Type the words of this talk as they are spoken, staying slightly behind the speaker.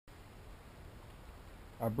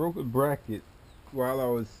I broke a bracket while I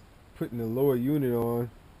was putting the lower unit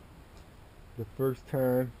on the first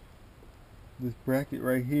time. This bracket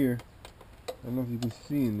right here, I don't know if you can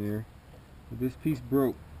see in there, but this piece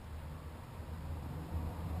broke.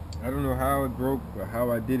 I don't know how it broke or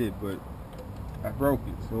how I did it, but I broke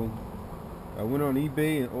it. So I went on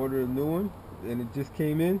eBay and ordered a new one, and it just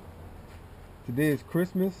came in. Today is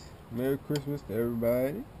Christmas. Merry Christmas to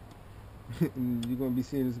everybody. And you're gonna be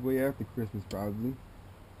seeing this way after Christmas probably.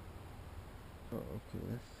 Oh, okay,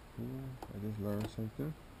 that's cool. I just learned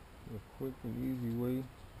something. A quick and easy way.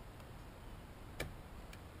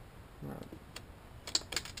 Right.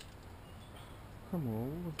 Come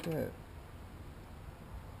on, what was that?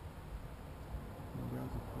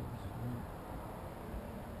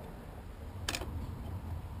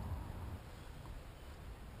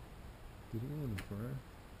 Did it go in the front?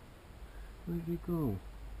 Where did it go?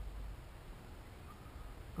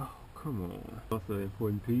 Oh, come on. Also an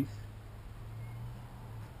important piece.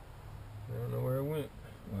 I don't know where it went.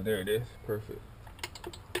 Oh, there it is. Perfect.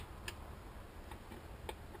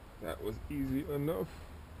 That was easy enough.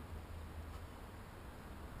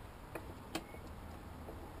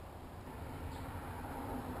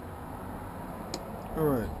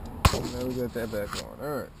 Alright. Now we got that back on.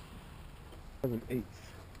 Alright. 7/8.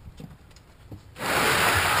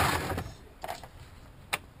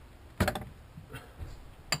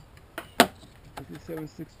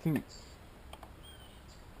 7/16.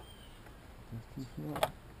 That's too small.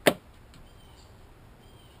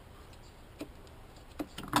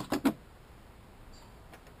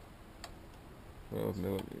 12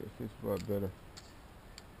 millimeters. Fits a lot better.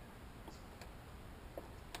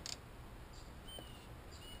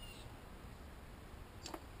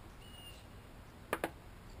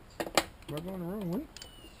 Am I going the wrong way?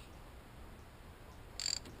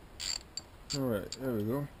 Alright, there we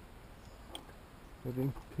go. It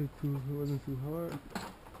wasn't too hard.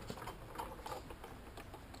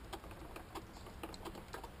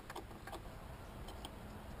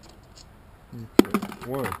 Okay,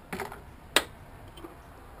 one.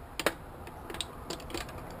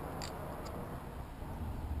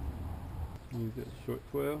 Use that short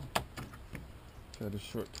 12. Try the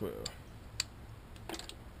short 12.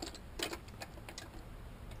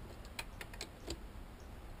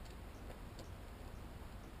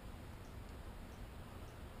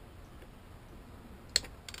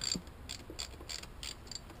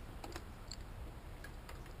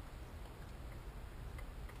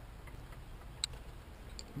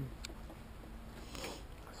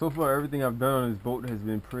 So far, everything I've done on this boat has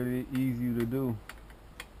been pretty easy to do.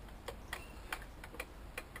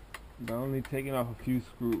 By only taking off a few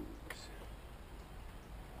screws.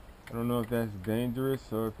 I don't know if that's dangerous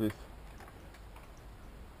or if it's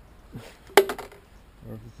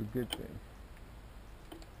a good thing.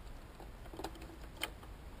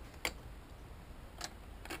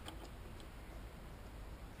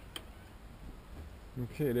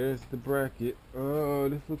 Okay, there's the bracket. Oh,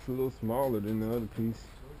 this looks a little smaller than the other piece.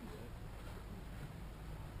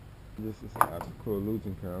 This is an optical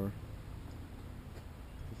illusion counter.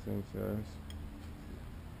 The same size.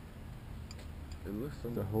 It looks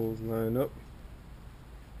like the holes line up.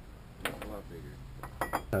 It's a lot bigger.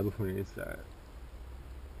 I look from the inside.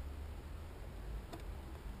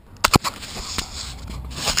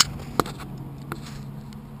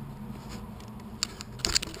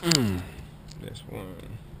 That's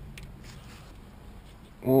one.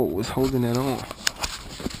 Oh, what's holding that on?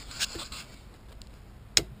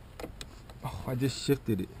 Oh, I just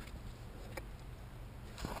shifted it.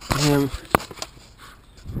 Damn.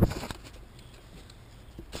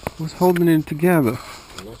 What's holding it together?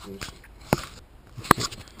 If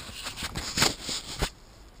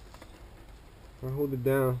I hold it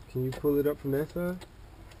down, can you pull it up from that side?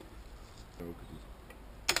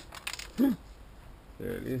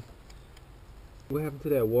 There it is. What happened to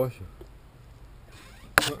that washer?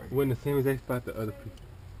 It wasn't the same exact spot the other piece.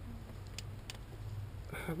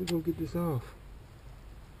 How we gonna get this off?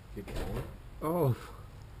 Get it on? Off.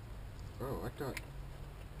 Oh, I thought.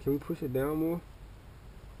 Can we push it down more?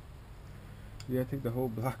 You gotta take the whole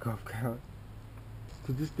block off, Kyle.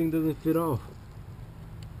 Cause this thing doesn't fit off.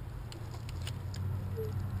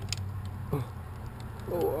 Oh,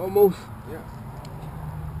 almost. Yeah.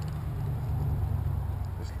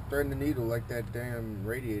 Just threading the needle like that damn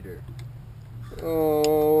radiator.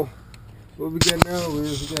 Oh, what we got now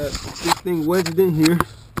is we got this thing wedged in here.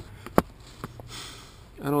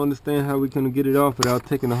 I don't understand how we're gonna get it off without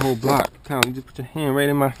taking the whole block. Kyle, you just put your hand right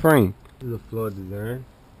in my frame. This is a flawed design.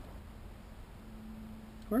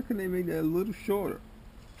 Why couldn't they make that a little shorter?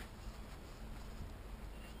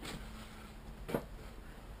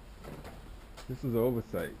 This is an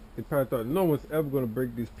oversight. They probably thought no one's ever gonna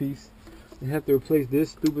break this piece. They have to replace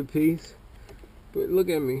this stupid piece. But look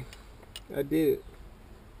at me. I did it.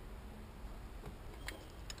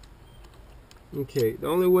 Okay, the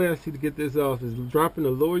only way I see to get this off is dropping the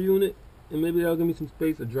lower unit, and maybe that'll give me some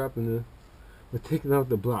space, or dropping the, or taking out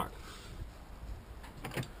the block.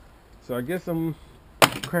 So I guess I'm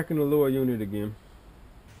cracking the lower unit again.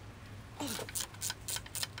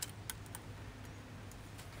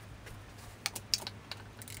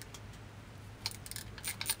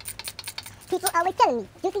 People always telling me,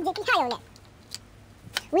 Juicy Jiffy high on that.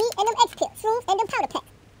 Weed and them X-tips, shrooms and them powder packs.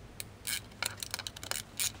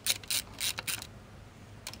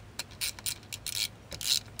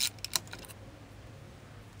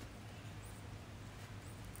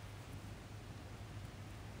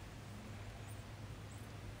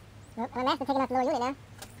 Well, my master's taking off the lower unit now.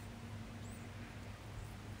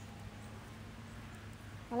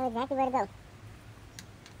 I know exactly where to go.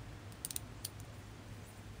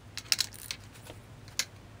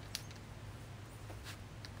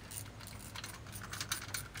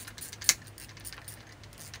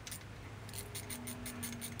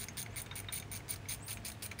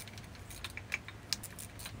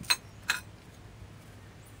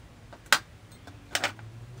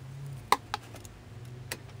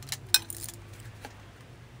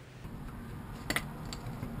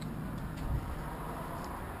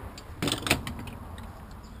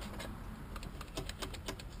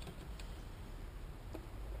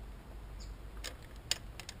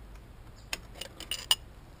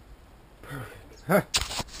 Ha!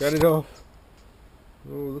 Got it off.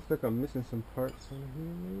 Oh, looks like I'm missing some parts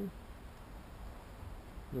on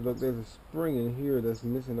here. Look, there's a spring in here that's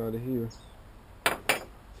missing out of here. So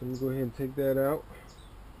let me go ahead and take that out.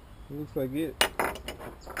 It looks like it.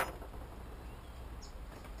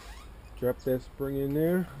 Drop that spring in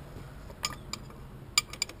there.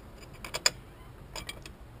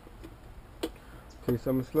 Okay, so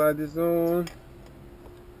I'm gonna slide this on.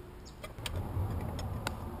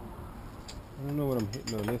 I don't know what I'm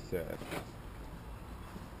hitting on this side.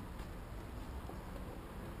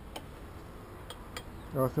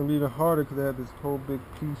 Now it's gonna be even harder because I have this whole big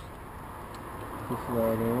piece to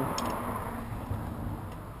slide on.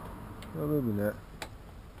 Oh, maybe not.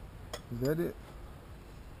 Is that it?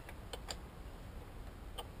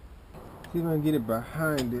 See if I can get it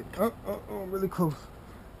behind it. Oh, really close.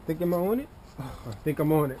 Think I'm on it? Oh, I think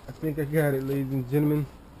I'm on it. I think I got it, ladies and gentlemen.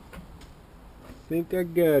 I think I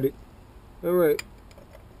got it. Alright.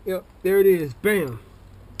 Yep, there it is. Bam.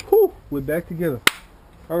 Whew, we're back together.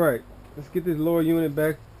 Alright, let's get this lower unit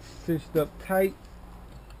back cinched up tight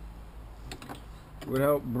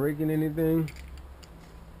without breaking anything.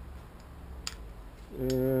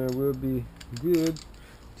 And we'll be good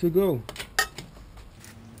to go.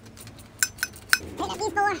 Take that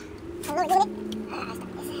piece for a lower unit.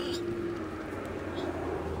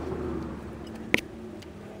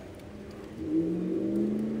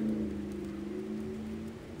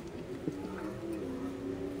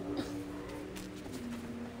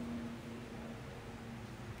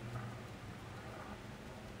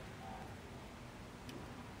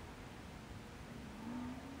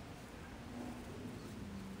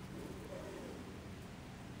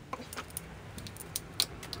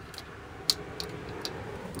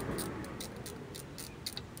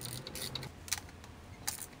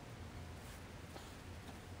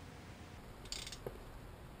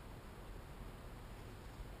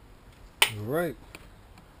 Right.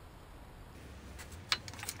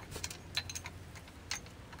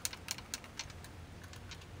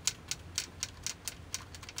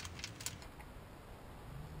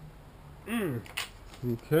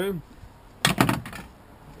 Okay.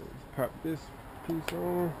 Pop this piece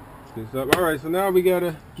on. This up. All right. So now we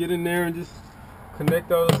gotta get in there and just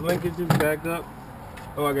connect all those linkages back up.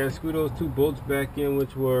 Oh, I gotta screw those two bolts back in,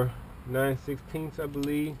 which were 9/16, I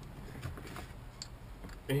believe.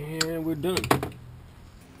 And we're done.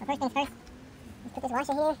 Well, first things first, let's put this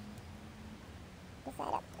washer here, this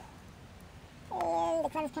side up, and the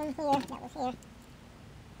cleanse come here, that was here.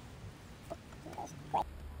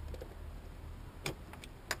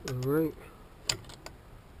 Alright.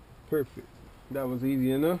 Perfect. That was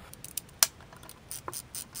easy enough.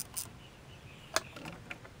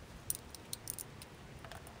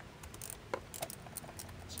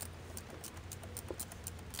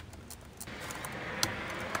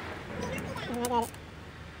 I got it.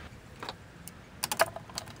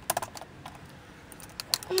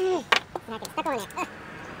 Now I get stuck on it.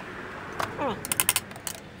 Alright.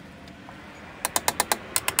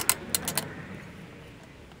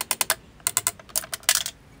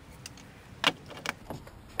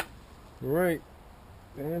 Alright,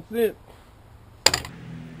 that's it.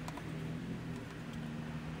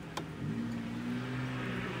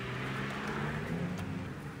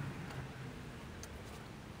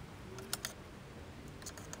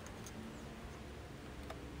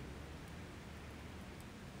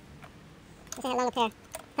 This ain't a longer pair.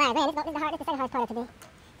 Alright, man, this is the second hardest part of today.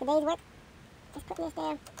 Today's work. Just putting this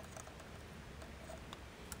down.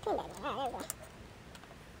 Clean that down. Alright, there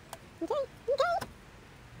we go. Okay.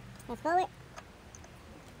 Let's forward.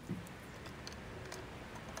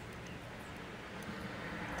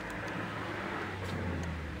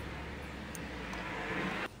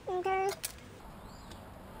 Okay.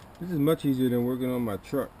 This is much easier than working on my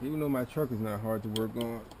truck. Even though my truck is not hard to work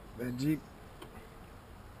on, that Jeep,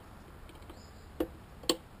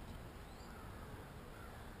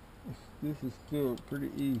 this is still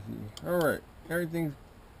pretty easy. Alright, everything's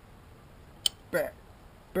back.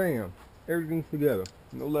 Bam. Everything's together.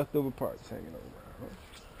 No leftover parts hanging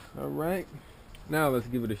over. Alright, now let's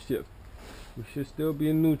give it a shift. We should still be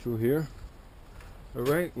in neutral here.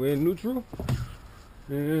 Alright, we're in neutral.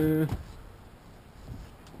 And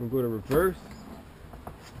we'll go to reverse.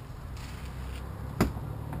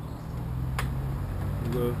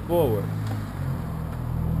 We'll go forward.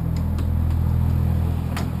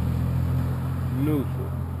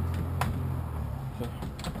 Neutral.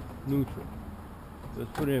 Neutral.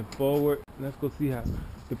 Let's put it in forward. Let's go see how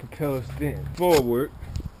the propeller spins. Forward.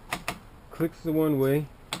 Clicks the one way.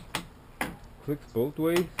 Clicks both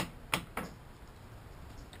ways.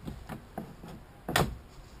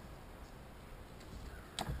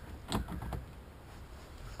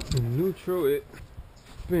 In neutral, it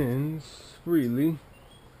spins freely.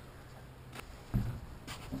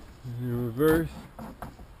 In reverse,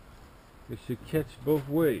 it should catch both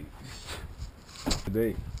ways.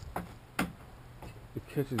 Today, it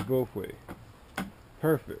catches both ways.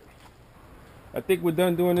 Perfect. I think we're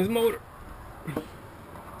done doing this motor.